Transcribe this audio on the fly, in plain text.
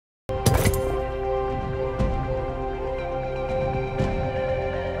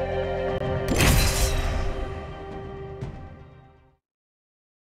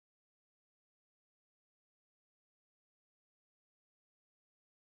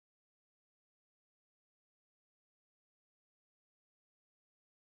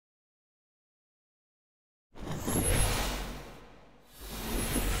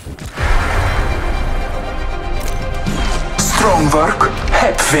Strong work,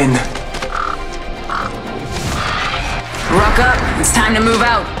 Hepvin. Rock up, it's time to move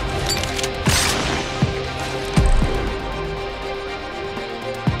out.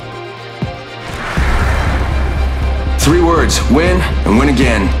 Three words, win and win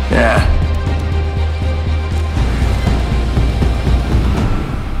again. Yeah.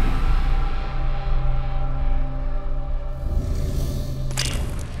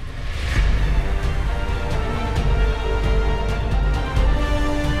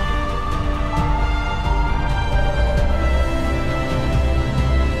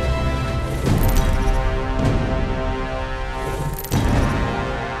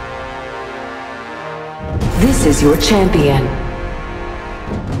 This is your champion.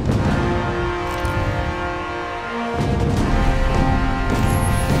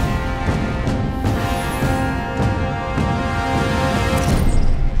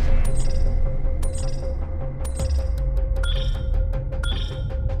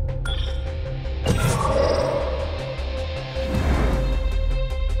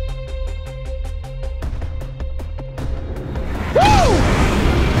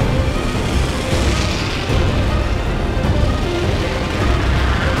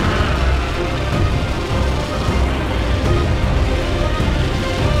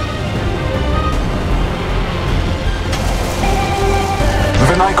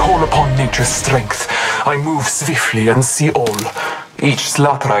 When I call upon nature's strength, I move swiftly and see all. Each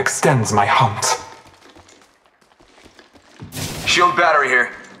slaughter extends my hunt. Shield battery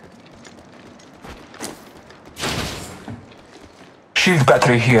here. Shield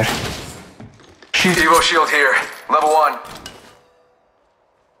battery here. Evo shield here. Level 1.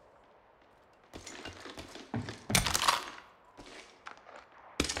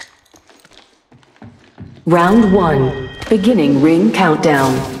 Round 1. Beginning ring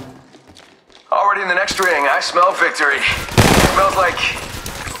countdown. Already in the next ring, I smell victory. It smells like...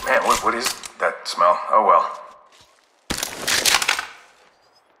 Man, what is that smell? Oh well.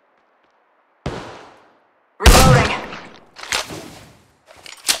 Reloading.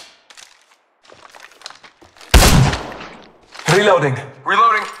 Reloading.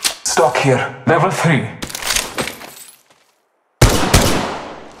 Reloading. Stock here. Level 3.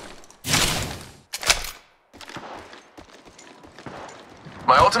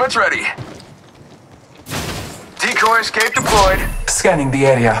 My ultimate's ready. Decoy escape deployed. Scanning the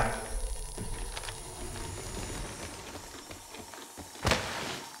area.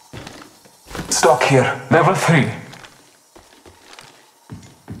 Stock here. Level 3.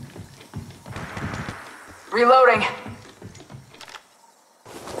 Reloading.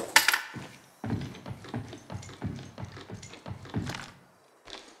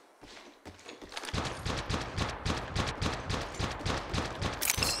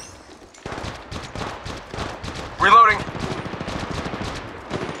 Reloading.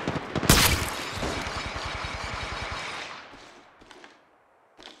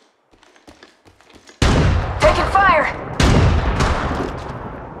 Taking fire.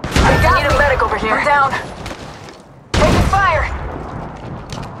 I need a medic over here. I'm down. Taking fire.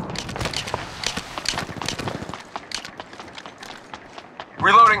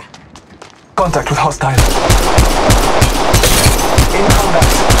 Reloading. Contact with hostile. In combat.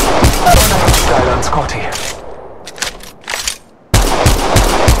 Hostile on Scotty.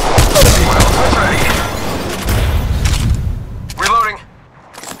 My ultimate's ready. Reloading.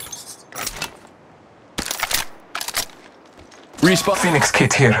 Respawn Phoenix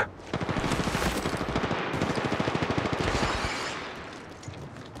kit here.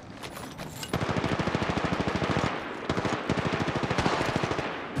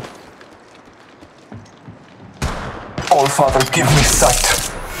 All Father, give me sight.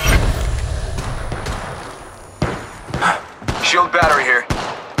 Shield battery here.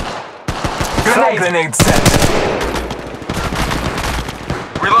 Grenade set.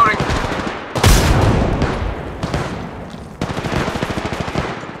 Reloading.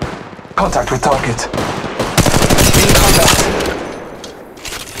 Contact with target. In combat.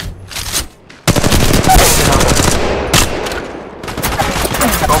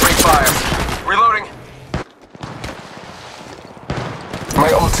 Opening fire. Reloading.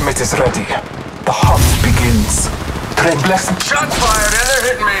 My ultimate is ready. The hunt begins. Trend blessing. Shots fired and they're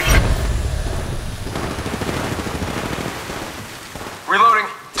hitting me. Reloading.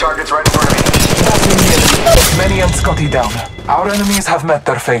 Target's right in front of me. Many and Scotty down. Our enemies have met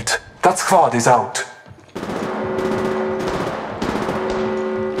their fate. That squad is out.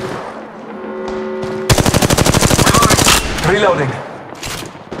 Reloading.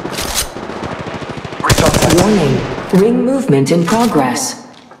 Warning. Ring movement in progress.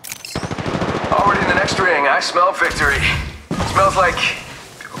 Already in the next ring, I smell victory. Smells like...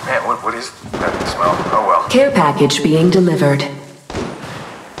 Man, what is that smell? Oh well. Care package being delivered.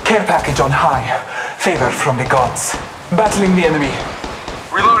 Care package on high. Favor from the gods. Battling the enemy.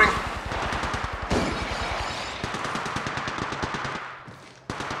 Reloading.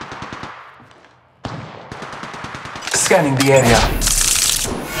 Scanning the area.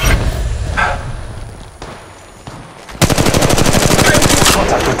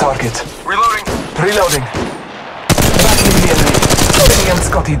 Contact with target. Reloading. Reloading. Battling the enemy. Benny and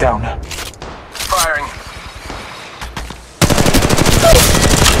Scotty down. Firing.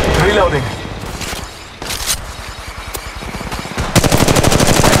 Reloading.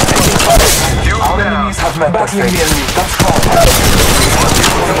 Our enemies have met battling the enemy. That's hard.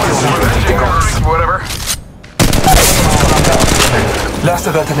 Whatever. Last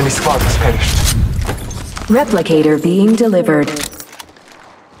of that enemy squad has perished. Replicator being delivered.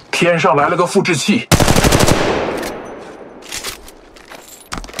 天上来了个复制器。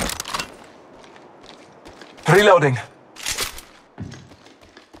 Reloading.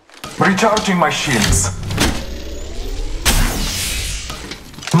 Recharging my shields.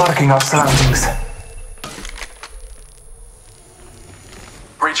 Marking our surroundings.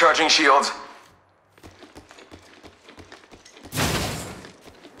 Recharging shields.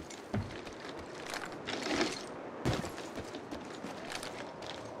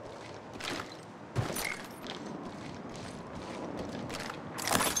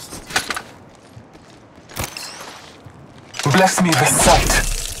 Bless me with sight.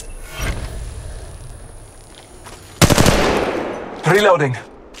 Reloading.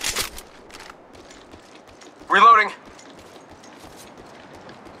 Reloading.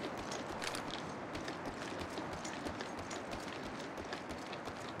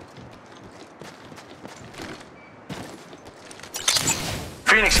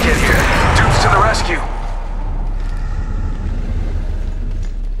 Phoenix kid here. Dupes to the rescue.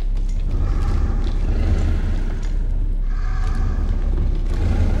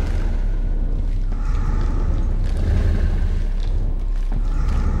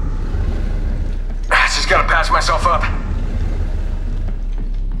 Just gotta patch myself up.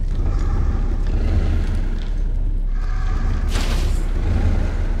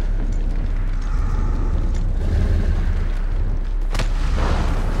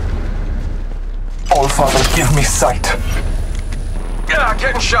 All Father, give me sight. Yeah,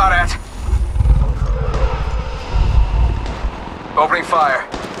 getting shot at. Opening fire.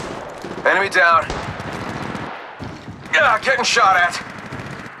 Enemy down. Yeah, getting shot at.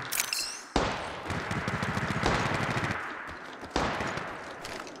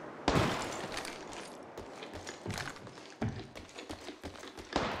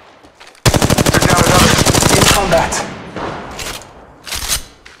 Took down another. In combat.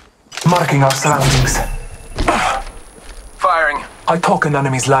 Marking our surroundings. Firing. I took an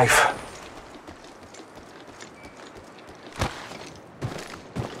enemy's life.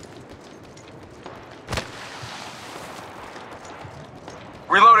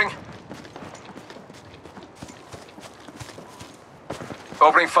 Reloading.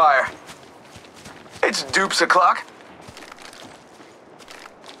 Opening fire. It's dupes o'clock.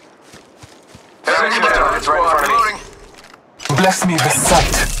 It's right in front of me. Reloading. Bless me with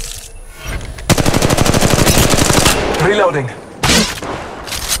sight. Reloading.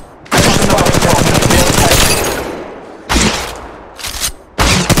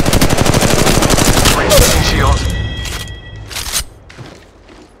 Recharging shields.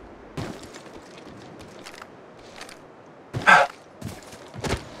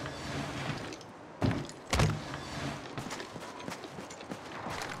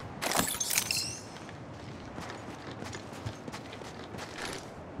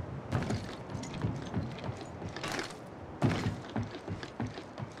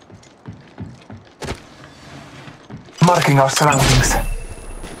 Marking our surroundings.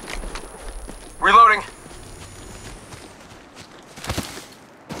 Reloading.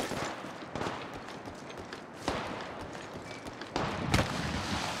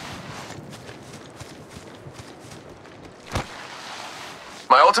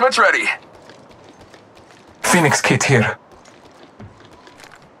 My ultimate's ready. Phoenix kit here.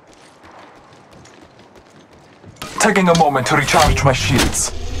 Taking a moment to recharge my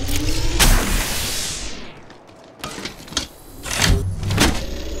shields.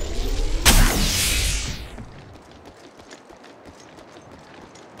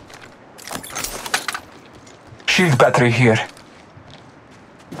 Shield battery here.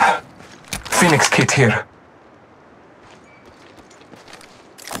 Phoenix kit here.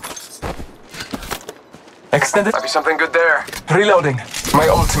 Extended. Might be something good there. Reloading. My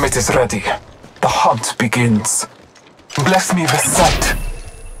ultimate is ready. The hunt begins. Bless me with sight.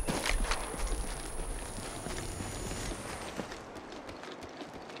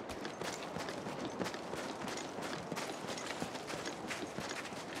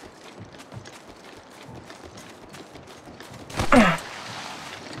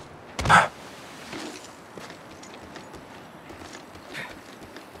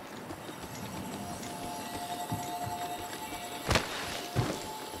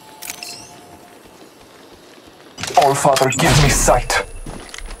 All Father, give me sight.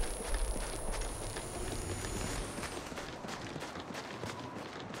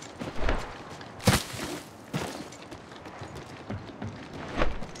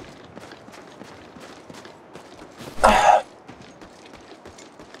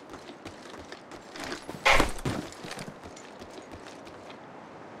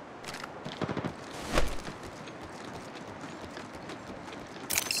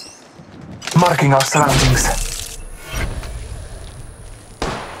 Marking our surroundings.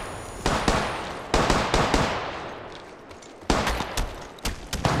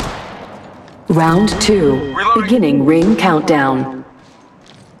 Round 2. Reloading. Beginning ring countdown.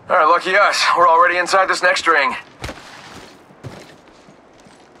 Alright, lucky us. We're already inside this next ring.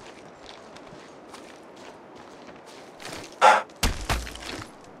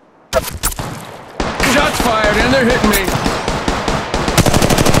 Shots fired and they're hitting me.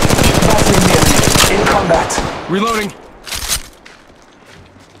 Battling the enemy. In combat. Reloading.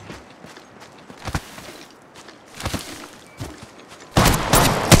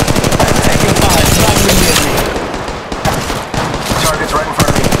 Target's right in front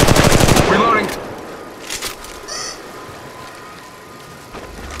of me. Reloading.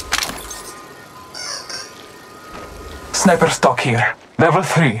 Sniper stock here. Level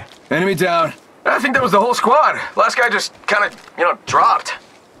 3. Enemy down. I think that was the whole squad. Last guy just kind of, dropped.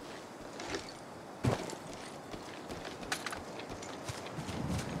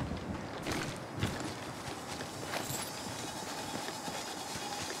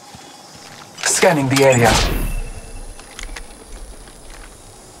 Scanning the area.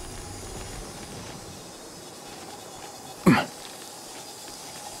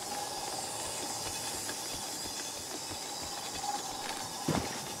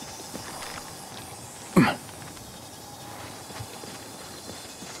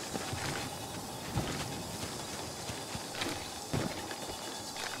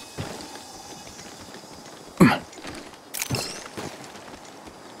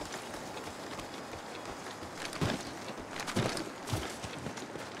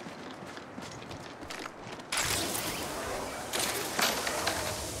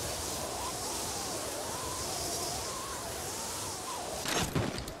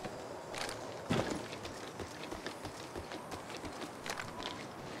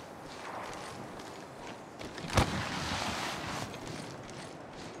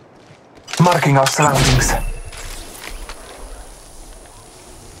 Marking our surroundings.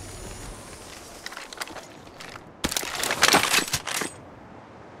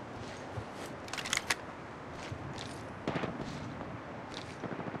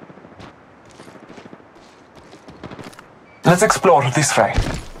 Let's explore this way.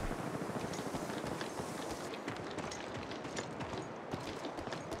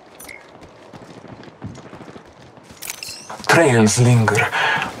 Trails linger.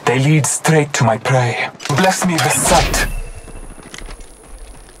 They lead straight to my prey. Bless me with sight.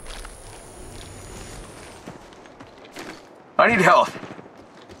 I need health.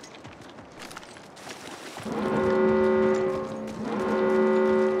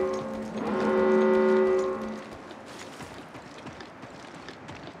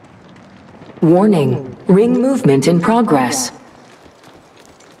 Warning. Ring movement in progress.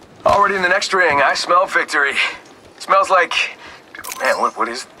 Already in the next ring. I smell victory. Smells like... Man, what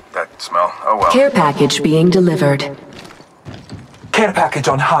is that smell? Oh well. Care package being delivered. Care package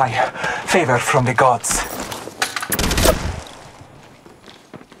on high. Favor from the gods.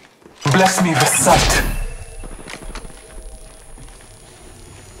 Bless me with sight.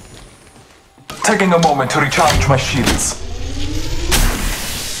 Taking a moment to recharge my shields.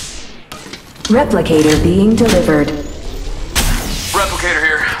 Replicator being delivered. Replicator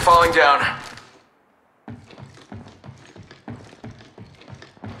here. Falling down.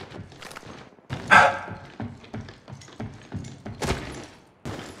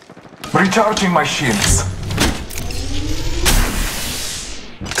 Recharging my shields.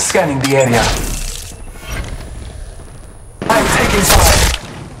 Scanning the area. I'm taking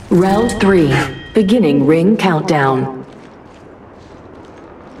fire. Round 3. Beginning ring countdown.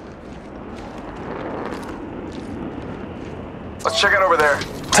 Let's check out over there.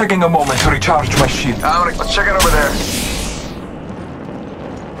 Taking a moment to recharge my shield. Let's check out over there.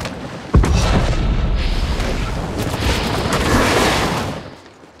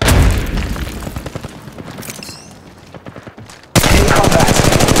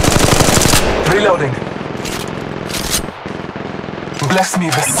 Bless me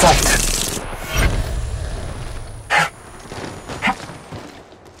with sight.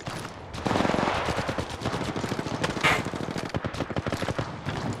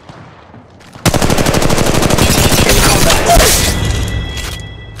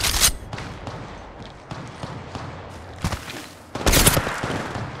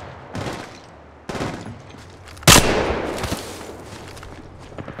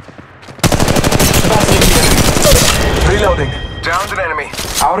 Reloading. Downed an enemy.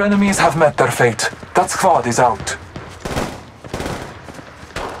 Our enemies have met their fate. That squad is out.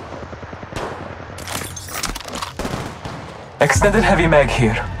 Extended heavy mag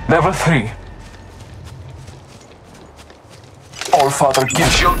here. Level 3. All Father,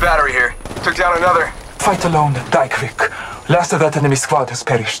 give. Shield battery here. Took down another. Fight alone, die quick. Last of that enemy squad has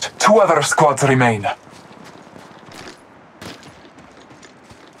perished. 2 other squads remain.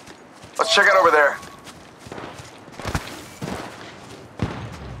 Let's check it over there.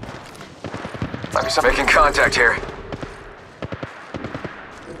 Might be some making contact here.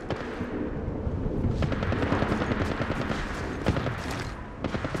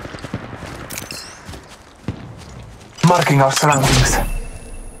 Marking our surroundings.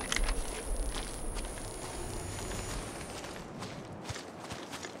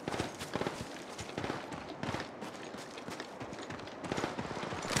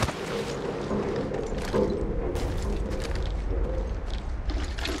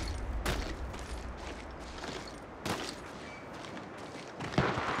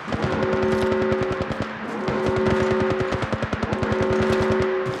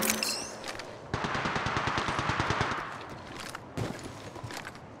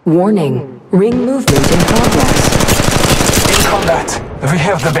 Warning. Ring movement in progress. In combat, we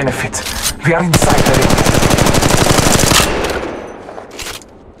have the benefit. We are inside the ring.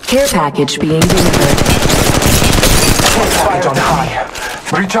 Care package being delivered. Package on high.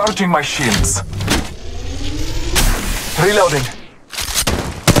 Recharging my shields. Reloading.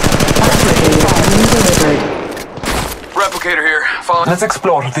 Replicator being delivered. Replicator here. Follow. Let's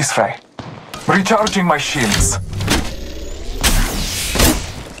explore this way. Recharging my shields.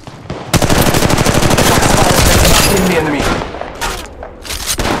 In the enemy. I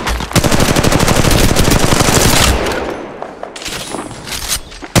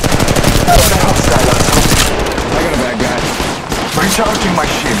got a bad guy. Recharging my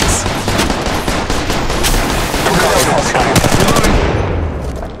shields.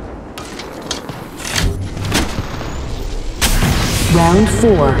 Round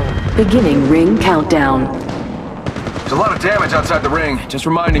 4. Beginning ring countdown. There's a lot of damage outside the ring. Just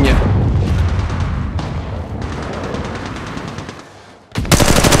reminding you.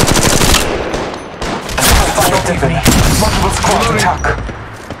 Even. Multiple squads attack.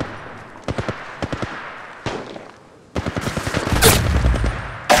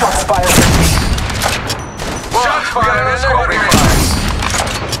 Shots fired at me. Shots fired in there.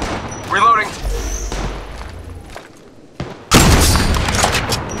 Reloading.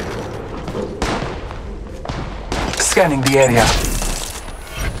 Scanning the area.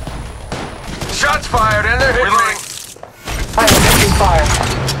 Shots fired in there. Reloading. I am taking fire.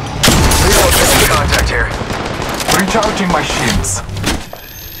 Reloading. Contact here. Recharging my shields.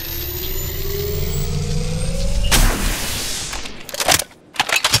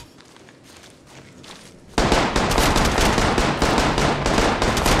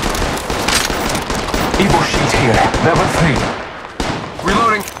 Evo sheet here, level 3.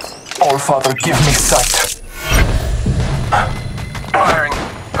 Reloading. All Father, give me sight. Firing.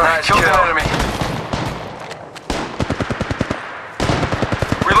 Alright, killed an enemy.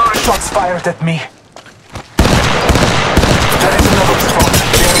 Reloading. Shots fired at me. There is another squad.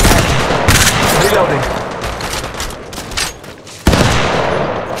 They are attacking. Reloading.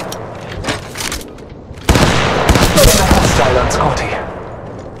 The hostile on Scotty.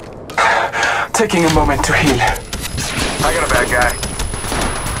 Taking a moment to heal. I got a bad guy.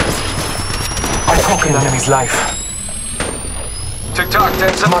 I took an enemy's life. Tick-tock, 10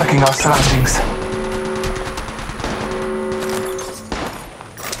 seconds. Marking our surroundings.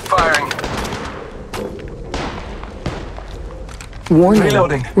 Firing. Warning.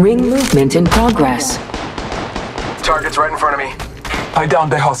 Reloading. Ring movement in progress. Target's right in front of me. I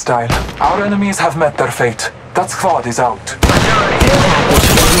downed a hostile. Our enemies have met their fate. That squad is out. Care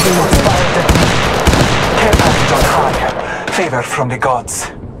package on high. Favor from the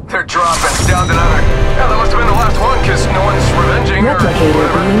gods. They're dropping. Down to another. Yeah, that must have been the last one, because no one's revenging or Replicator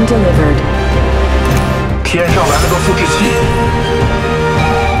whatever. being delivered.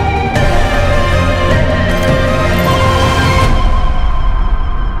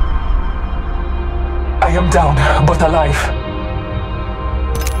 I am down, but alive.